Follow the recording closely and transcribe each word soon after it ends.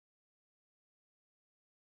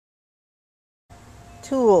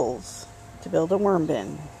tools to build a worm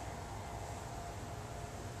bin.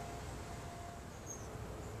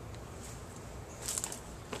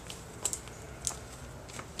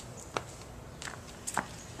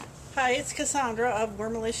 Hi, it's Cassandra of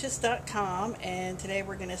Wormalicious.com, and today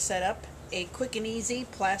we're going to set up a quick and easy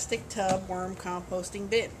plastic tub worm composting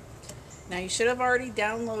bin. Now, you should have already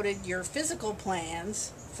downloaded your physical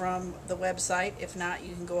plans from the website. If not,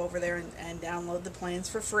 you can go over there and download the plans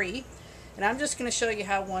for free. And I'm just going to show you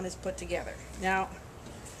how one is put together. Now,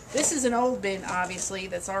 this is an old bin, obviously,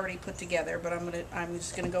 that's already put together, but I'm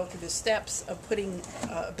just going to go through the steps of putting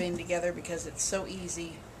a bin together because it's so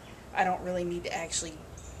easy. I don't really need to actually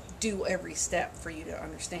do every step for you to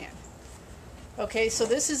understand. Okay, so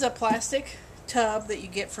this is a plastic tub that you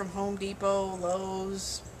get from Home Depot,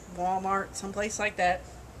 Lowe's, Walmart, someplace like that.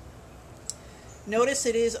 Notice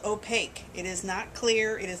it is opaque. It is not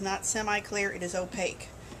clear, it is not semi-clear, it is opaque.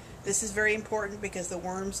 This is very important because the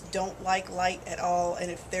worms don't like light at all,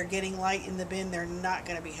 and if they're getting light in the bin, they're not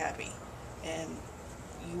going to be happy. And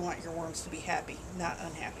you want your worms to be happy, not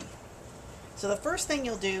unhappy. So the first thing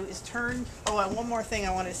you'll do is turn, and one more thing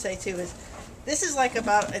I wanted to say too is, this is like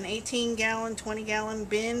about an 18-gallon, 20-gallon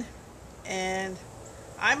bin, and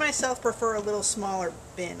I myself prefer a little smaller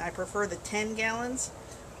bin. I prefer the 10 gallons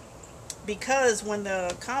because when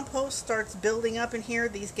the compost starts building up in here,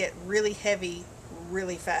 these get really heavy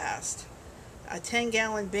really fast. A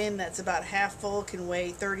 10-gallon bin that's about half full can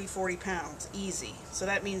weigh 30-40 pounds easy. So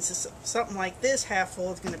that means something like this half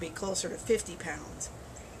full is going to be closer to 50 pounds.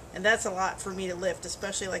 And that's a lot for me to lift,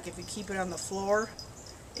 especially like if you keep it on the floor.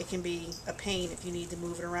 It can be a pain if you need to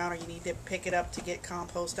move it around or you need to pick it up to get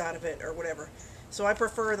compost out of it or whatever. So I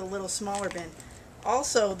prefer the little smaller bin.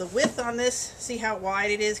 Also, the width on this, see how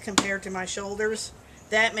wide it is compared to my shoulders?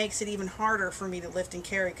 That makes it even harder for me to lift and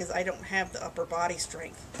carry because I don't have the upper body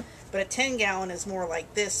strength. But a 10-gallon is more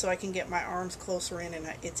like this, so I can get my arms closer in and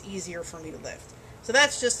it's easier for me to lift. So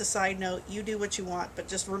that's just a side note. You do what you want, but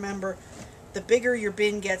just remember, the bigger your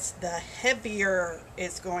bin gets, the heavier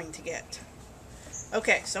it's going to get.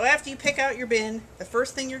 Okay, so after you pick out your bin, the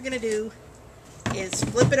first thing you're going to do is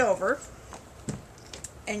flip it over,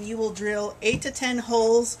 and you will drill 8 to 10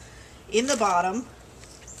 holes in the bottom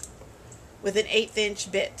with an 1/8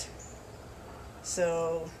 inch bit.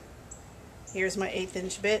 So here's my 1/8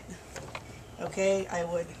 inch bit. Okay, I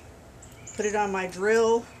would put it on my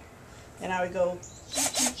drill, and I would go,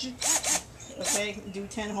 okay, do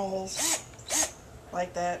 10 holes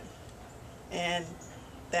like that, and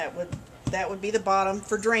that would be the bottom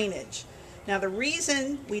for drainage. Now the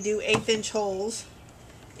reason we do 1/8 inch holes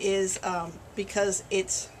is because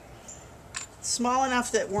it's small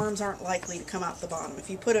enough that worms aren't likely to come out the bottom.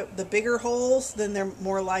 If you put the bigger holes, then they're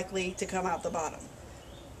more likely to come out the bottom.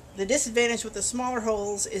 The disadvantage with the smaller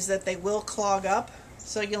holes is that they will clog up,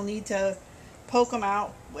 so you'll need to poke them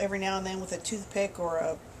out every now and then with a toothpick or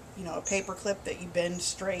a paper clip that you bend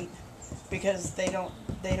straight, because they don't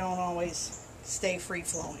always stay free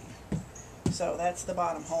flowing. So that's the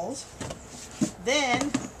bottom holes.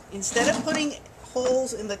 Then, instead of putting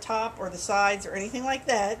holes in the top or the sides or anything like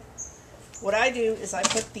that, what I do is I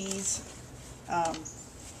put these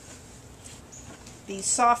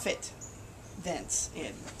soffit vents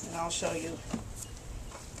in, and I'll show you.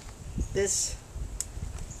 This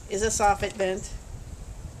is a soffit vent,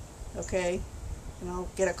 okay, and I'll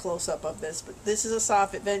get a close-up of this, but this is a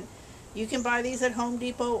soffit vent. You can buy these at Home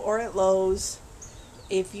Depot or at Lowe's.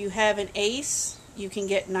 If you have an Ace, you can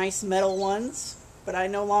get nice metal ones, but I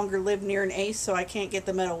no longer live near an Ace, so I can't get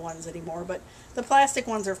the metal ones anymore. But the plastic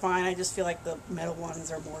ones are fine. I just feel like the metal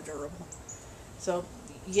ones are more durable. So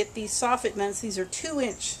you get these soffit vents. These are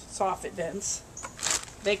 2-inch soffit vents.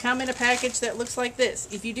 They come in a package that looks like this.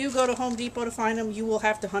 If you do go to Home Depot to find them, you will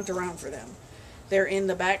have to hunt around for them. They're in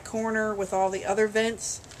the back corner with all the other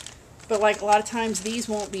vents. But like a lot of times these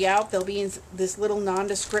won't be out. They'll be in this little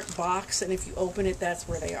nondescript box, and if you open it, that's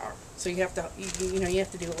where they are. So you have to you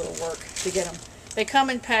have to do a little work to get them. They come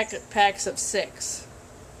in packs of 6.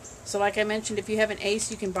 So like I mentioned, if you have an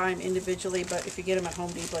Ace, you can buy them individually, but if you get them at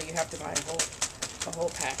Home Depot, you have to buy a whole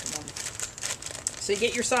pack of them. So you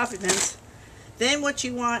get your soffit vents. Then what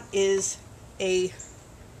you want is a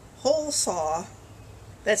hole saw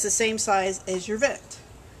that's the same size as your vent.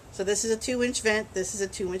 So this is a 2-inch vent, this is a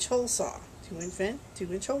 2-inch hole saw. 2-inch vent,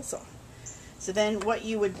 2-inch hole saw. So then what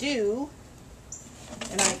you would do,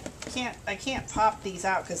 and I can't pop these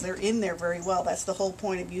out because they're in there very well. That's the whole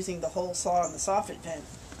point of using the hole saw and the soffit vent.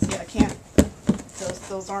 See, I can't,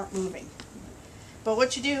 those aren't moving. But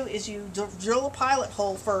what you do is you drill a pilot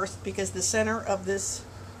hole first, because the center of this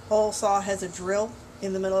hole saw has a drill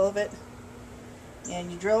in the middle of it.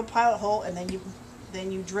 And you drill a pilot hole, and then you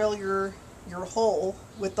then you drill your hole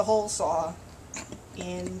with the hole saw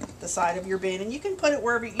in the side of your bin, and you can put it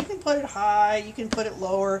wherever. You can put it high, you can put it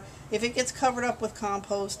lower. If it gets covered up with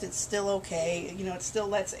compost, it's still okay. You know, it still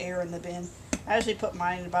lets air in the bin. I usually put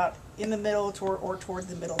mine about in the middle or toward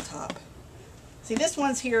the middle top. See, this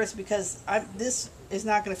one's here is because this is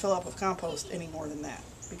not going to fill up with compost any more than that,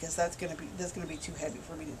 because that's going to be too heavy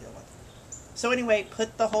for me to deal with. So anyway,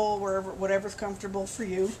 put the hole whatever's comfortable for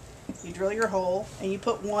you. You drill your hole and you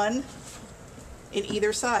put one in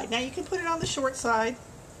either side. Now you can put it on the short side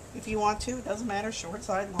if you want to. It doesn't matter, short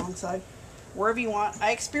side, long side, wherever you want.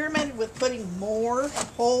 I experimented with putting more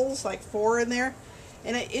holes, like 4 in there,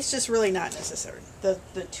 and it's just really not necessary. The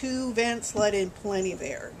 2 vents let in plenty of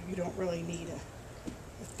air. You don't really need a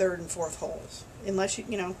 3rd and 4th holes, unless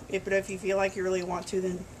you know, if you feel like you really want to,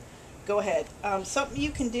 then go ahead. Something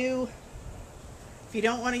you can do if you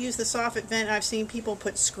don't want to use the soffit vent, I've seen people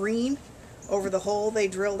put screen over the hole they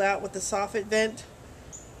drilled out with the soffit vent.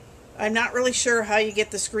 I'm not really sure how you get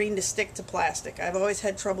the screen to stick to plastic. I've always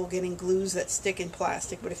had trouble getting glues that stick in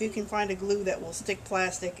plastic, but if you can find a glue that will stick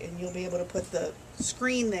plastic and you'll be able to put the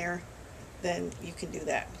screen there, then you can do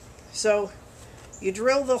that. So you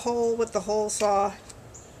drill the hole with the hole saw,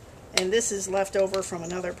 and this is left over from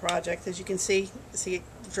another project. As you can see it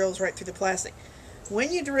drills right through the plastic.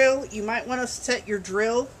 When you drill, you might want to set your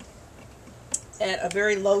drill at a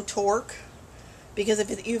very low torque, because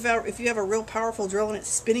if you have a real powerful drill and it's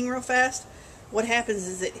spinning real fast, what happens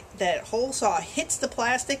is that hole saw hits the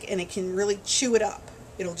plastic and it can really chew it up.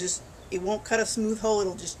 It won't cut a smooth hole,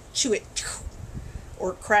 it'll just chew it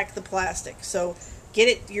or crack the plastic. So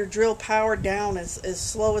get your drill powered down as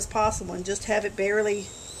slow as possible, and just have it barely,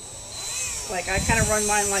 like I kind of run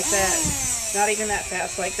mine like that, not even that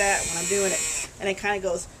fast, like that when I'm doing it, and it kind of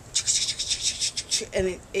goes,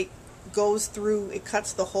 and it goes through, it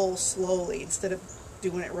cuts the hole slowly instead of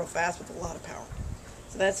doing it real fast with a lot of power.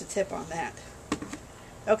 So that's a tip on that.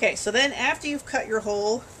 Okay, so then after you've cut your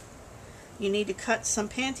hole, you need to cut some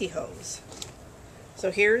pantyhose.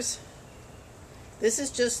 So this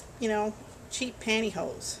is just, you know, cheap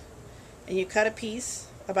pantyhose, and you cut a piece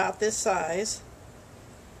about this size,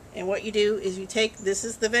 and what you do is you take, this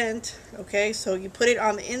is the vent, okay, so you put it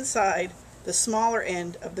on the inside, the smaller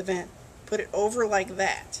end of the vent, put it over like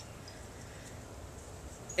that,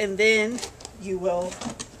 and then you will,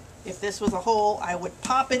 if this was a hole, I would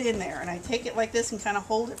pop it in there, and I take it like this and kind of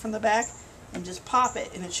hold it from the back and just pop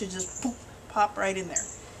it, and it should just poof, pop right in there.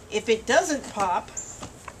 If it doesn't pop,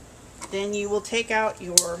 then you will take out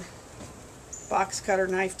your box cutter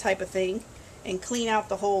knife type of thing and clean out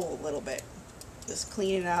the hole a little bit. Just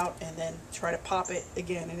clean it out and then try to pop it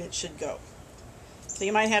again, and it should go. So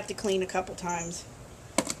you might have to clean a couple times,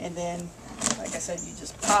 and then, like I said, you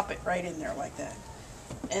just pop it right in there like that.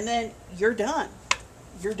 And then you're done.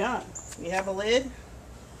 You're done. You have a lid,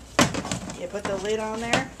 you put the lid on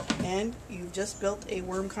there, and you've just built a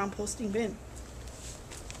worm composting bin.